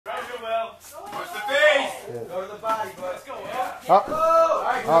Up. Up.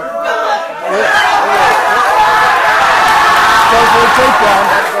 Goes for a takedown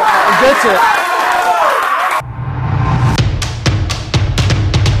and gets it.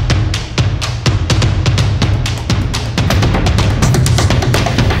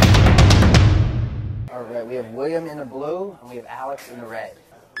 All right, we have William in the blue and we have Alex in the red.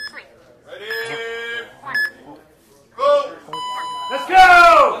 Ready? Go! Let's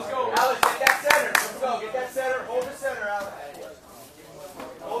go! Let's go. Alex, get that center. Let's go. Get that center. Hold the center, Alex.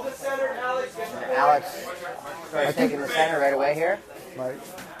 Hold the center, Alex. Get the Alex, are taking the center right away here. Right.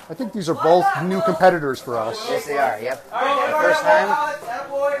 I think these are both new competitors for us. Yes, they are. Yep. All right, The first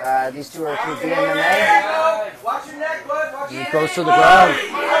time, these two are through BMMA. watch your neck, bud. Watch your He goes to the ground.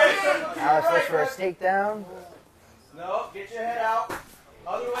 Alex looks for a takedown. No, get your head out.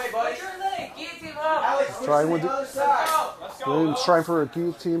 Other way, buddy. Guillotine up. Alex, push Trying to with the it. other side. William's trying for a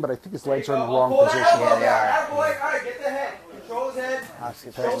guillotine, but I think his legs are in the wrong Pull that position. elbow Yeah, they are. down. Boy. All right, get the head. Control his head. Alex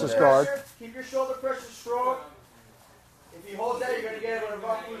gets Shoulder right Just into guard. pressure. Keep your shoulder pressure strong. If he holds that, you're going to get him with a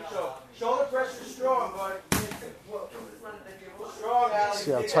rough boot choke. Shoulder pressure strong, bud. Strong, Alex.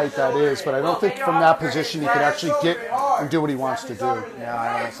 See how tight that is, but I don't think from that position he can actually get and do what he wants to do. No,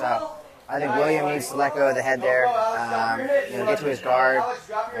 I don't think so. I think William needs to let go of the head there, get to his guard,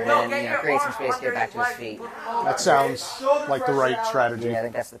 and then create some space to get back to his feet. That sounds like the right strategy. Yeah, I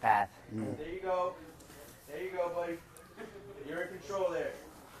think that's the path. There you go. There you go, buddy. You're in control there.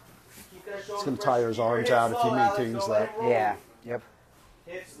 Keep that shoulder It's going to tire his arms out if he maintains that. Yeah. Yep.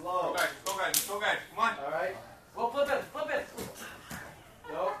 Hit slow. Go guys, come on. All right. Well, flip it.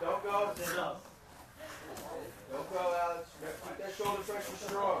 No, don't go. Don't go, Alex. Keep that shoulder pressure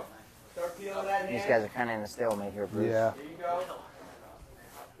strong. Start feeling that hand. These guys are kind of in the stalemate here, Bruce. Yeah. There you go.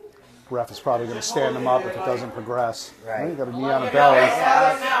 Ref is probably going to stand him up if it doesn't progress. Right. You got a knee on the belly.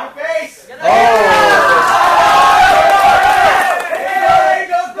 Alex, your face.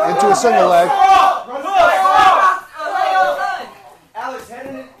 Into a single leg. Alex, head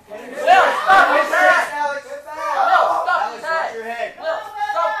in it.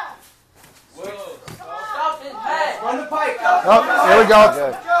 Run the pipe. Oh, here we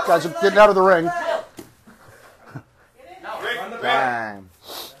go. Guys are getting out of the ring. Time.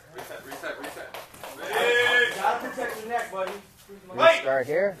 Reset. Gotta protect your neck, buddy. Let's start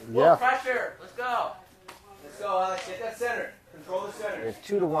here. Yeah. Pressure. Let's go. Let's go, Alex. Get that center. Control the center. It's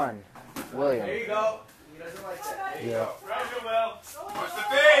 2-1. William. There you go. He doesn't like that. There you Yeah. go. Push the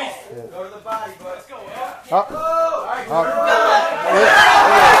face. Go to the body, bud. Let's go. Up. All right.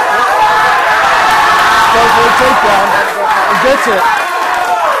 Goes for a takedown and gets it.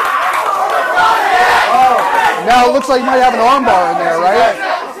 Now it looks like he might have an armbar in there, right?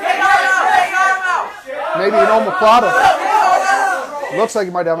 Maybe an omoplata. Looks like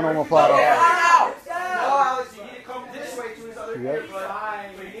he might have an omoplata. No, Alex, you need to come this way to his other ear, bud.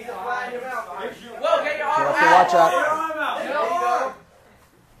 You need to flatten him out. Will, get your You arm have to out. watch out. There you go.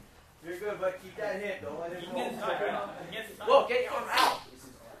 You're good, but keep that hit. Don't let him roll. Will, get your arm out.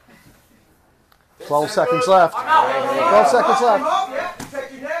 12 seconds left. 12 seconds left. Yeah,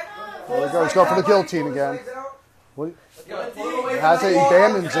 protect your neck. There he goes. Go for the guillotine again. What- Pull away Has it, he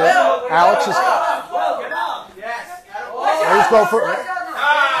abandons it. Alex is. Yes. Let's go for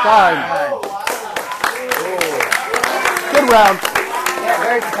time. Good round. Yeah,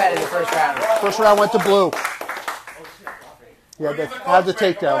 very competitive first round. First round went to blue. He had the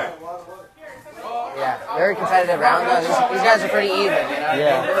takedown. Yeah, very competitive round though. These guys are pretty even, you know?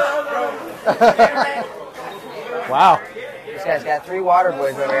 Yeah. Wow. This guy's got 3 water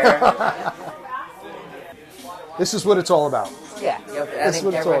boys over here. This is what it's all about. Yeah, I think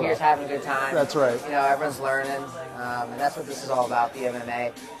what it's everyone all here's about. having a good time. That's right. You know, everyone's learning, and that's what this is all about,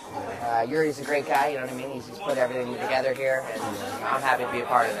 BMMA. Yuri's a great guy, you know what I mean? He's put everything together here, and I'm happy to be a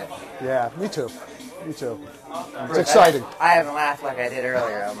part of it. Yeah, me too. Me too. It's exciting. I haven't laughed like I did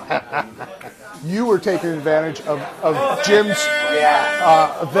earlier. You were taking advantage of Jim's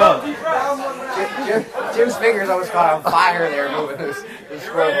Yeah. event. Jim's fingers almost caught on fire there moving his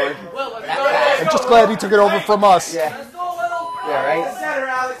scoreboard. I'm just glad he took it over from us. Yeah. Yeah, right? Center,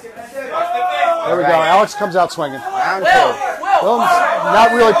 Alex. Get the center. There we go. Alex comes out swinging. Round 2. William's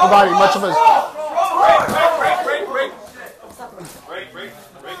not really providing much of his.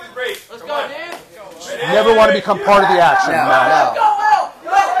 Break. Let's go, dude. You never want to become part of the action. No, man. no.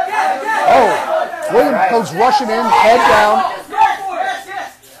 Oh, William comes rushing in, head down.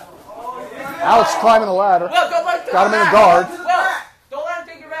 Alex climbing the ladder. Got him in a guard. Don't let him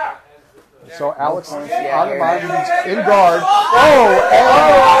take your back. So Alex on the bottom, he's in guard.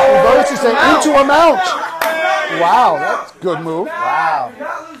 Oh, reverses it into a mount. Wow, that's a good move. Wow. Do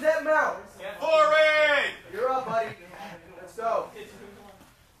not lose that mount. Forward. You're up, buddy. Let's go.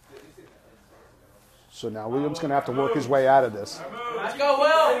 So now William's going to have to work his way out of this. Let's go,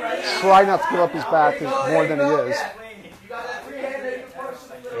 Will. Try not to put up his back more than he is.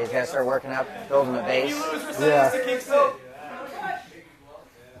 He's got to start working up, building the base. Yeah.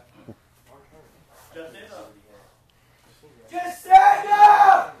 Just stand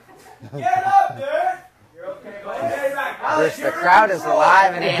up! Get up, dude! You're okay, buddy. The crowd is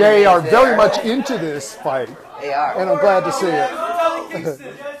alive and They are animated very there. much into this fight, They are. and I'm glad to see it. Just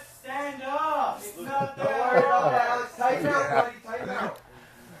stand up! Don't worry about that, Alex. Tighten out, buddy. Tighten out.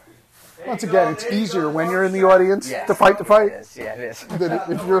 Once again, it's easier when you're in the audience Yeah. to fight the fight It is. Yeah, it is. than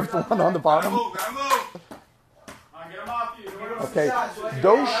if you're the one on the bottom. Move, gotta move. Get him off you. Okay,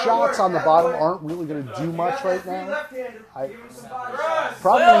 those shots on the bottom aren't really going to do much right now.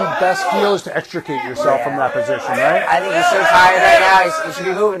 Probably best feel is to extricate yourself from that position, right? I think he's so tired right now. He should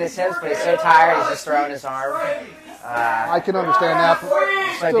be moving his hips, but he's so tired he's just throwing his arm. I can understand that. This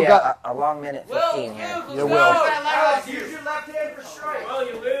might Still be got a long minute 15 here. you will. Alex, use your left hand for strike. Will,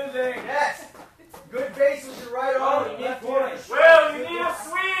 you're losing. Yes. Good base with your right arm. Left hand. Will, you need a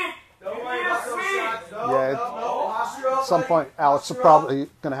sweep. Don't worry about those shots. No, Yeah, no, no. Posture up, At some buddy. point, Alex is probably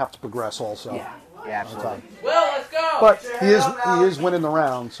going to have to progress also. Yeah, absolutely. Will, let's go. But he is winning the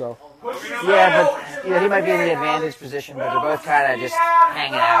round, so. Yeah, but he might be in the advantage position, but they're both kind of just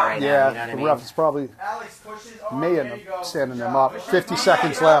hanging out right now. Yeah, You know what I the mean? ref is probably Alex, push his arm. may There end you go. up standing them up. 50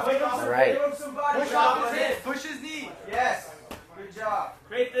 seconds left. All right. Give him some body Push shot, off his buddy. hip. Push his knee. Yes. Good job.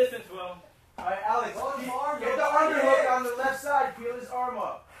 Great distance, Will. All right, Alex, get the underhook on the left side. Feel his arm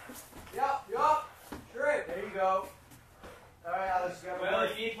up. Yup. Straight. There you go. All right, Alex, you got to Will, work.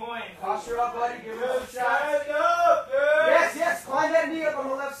 you need points. Posture up, buddy. Give him some shots. Yes. Climb that knee up on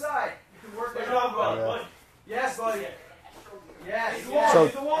the left side. You can work that arm, buddy. Yes, buddy. Yes. So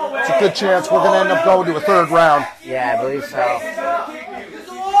it's a good chance we're going to end up going to a third round. Yeah, I believe so. Use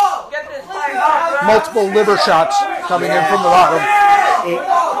the wall. Get this time. Multiple liver shots coming in from the bottom. He's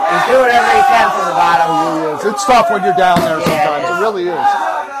doing whatever he can from the bottom. It's tough when you're down there sometimes. It really is.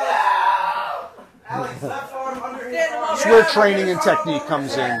 Alex, left arm under his It's where training and technique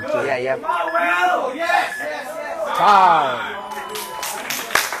comes in. Yeah. arm. Yes. Time.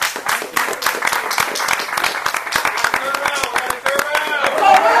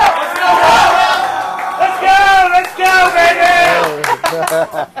 Let's go,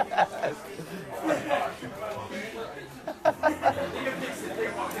 baby.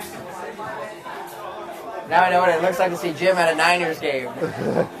 Now I know what it looks like to see Jim at a Niners game.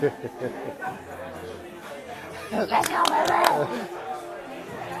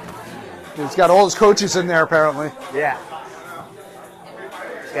 He's got all his coaches in there, apparently. Yeah.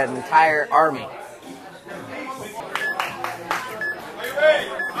 He's got an entire army.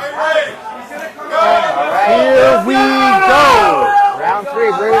 Here we go. Round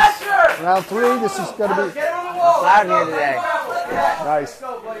 3, Bruce. Round 3. This is going to be Get on the wall. It's loud here today. nice.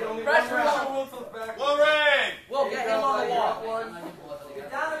 Go, buddy. Only one Pressure, round. Low range. Will, get him on the wall.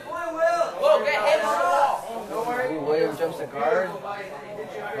 Get down the point, Will. Will, get him on the wall. Ooh, William jumps the guard. All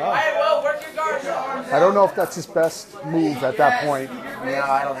right, Will, work your guard. I don't know if that's his best move at that point. No,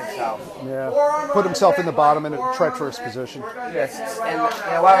 I don't think so. Yeah. Put himself in the bottom in a treacherous position. Yes. And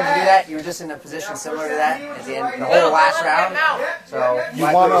why would you do that? You were just in a position similar to that at the end, the whole last round. So You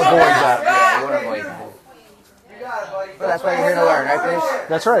want to avoid that. Yeah, you want to avoid that. You got it, buddy. But that's why you're here to learn, right, Bruce?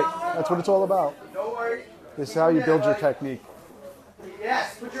 That's right. That's what it's all about. Don't worry. This is how you build your technique.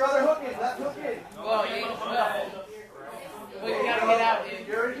 Yes. Put your other hook in. Left hook in. Will, you gotta get out, dude.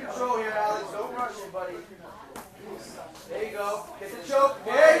 You're in control here, Alex. Don't rush it, buddy. There you go. Get the choke.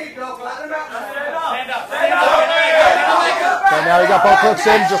 There you go. Flatten him out. Stand up. So now he got both hooks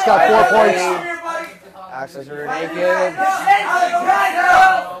in, just got 4 points. Here, buddy. Alex is naked. Alex, right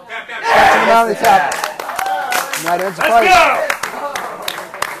now. Catching him out of the tap. And that ends the fight.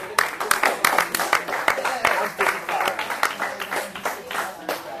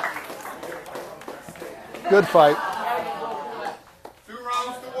 Good fight. 2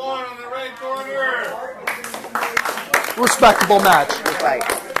 rounds to 1 on the right corner. Respectable match. Good fight.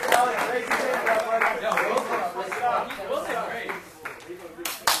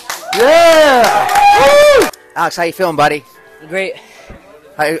 Yeah! Woo! Alex, how you feeling, buddy? Great.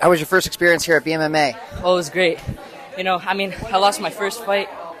 How was your first experience here at BMMA? Oh, it was great. You know, I mean, I lost my first fight,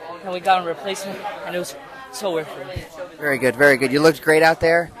 and we got a replacement, and it was so worth it. Very good, very good. You looked great out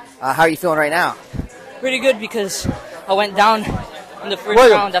there. How are you feeling right now? Pretty good because I went down in the first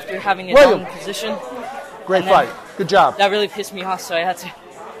William. round after having a William. down position. Great And then- fight. Good job. That really pissed me off, so I had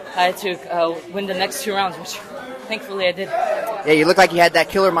to win the next 2 rounds, which thankfully I did. Yeah, you look like you had that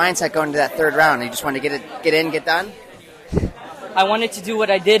killer mindset going into that third round. You just wanted to get in, get done. I wanted to do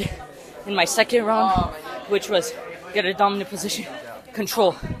what I did in my second round, which was get a dominant position,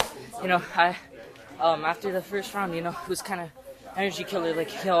 control. You know, after the first round, you know, it was kind of energy killer.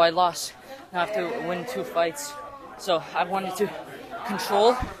 Like, I lost. Now I have to win 2 fights. So I wanted to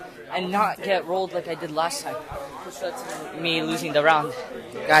control and not get rolled like I did last time, which led to me losing the round.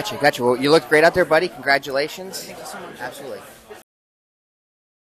 Gotcha. Well, you looked great out there, buddy. Congratulations. Thank you so much. Absolutely.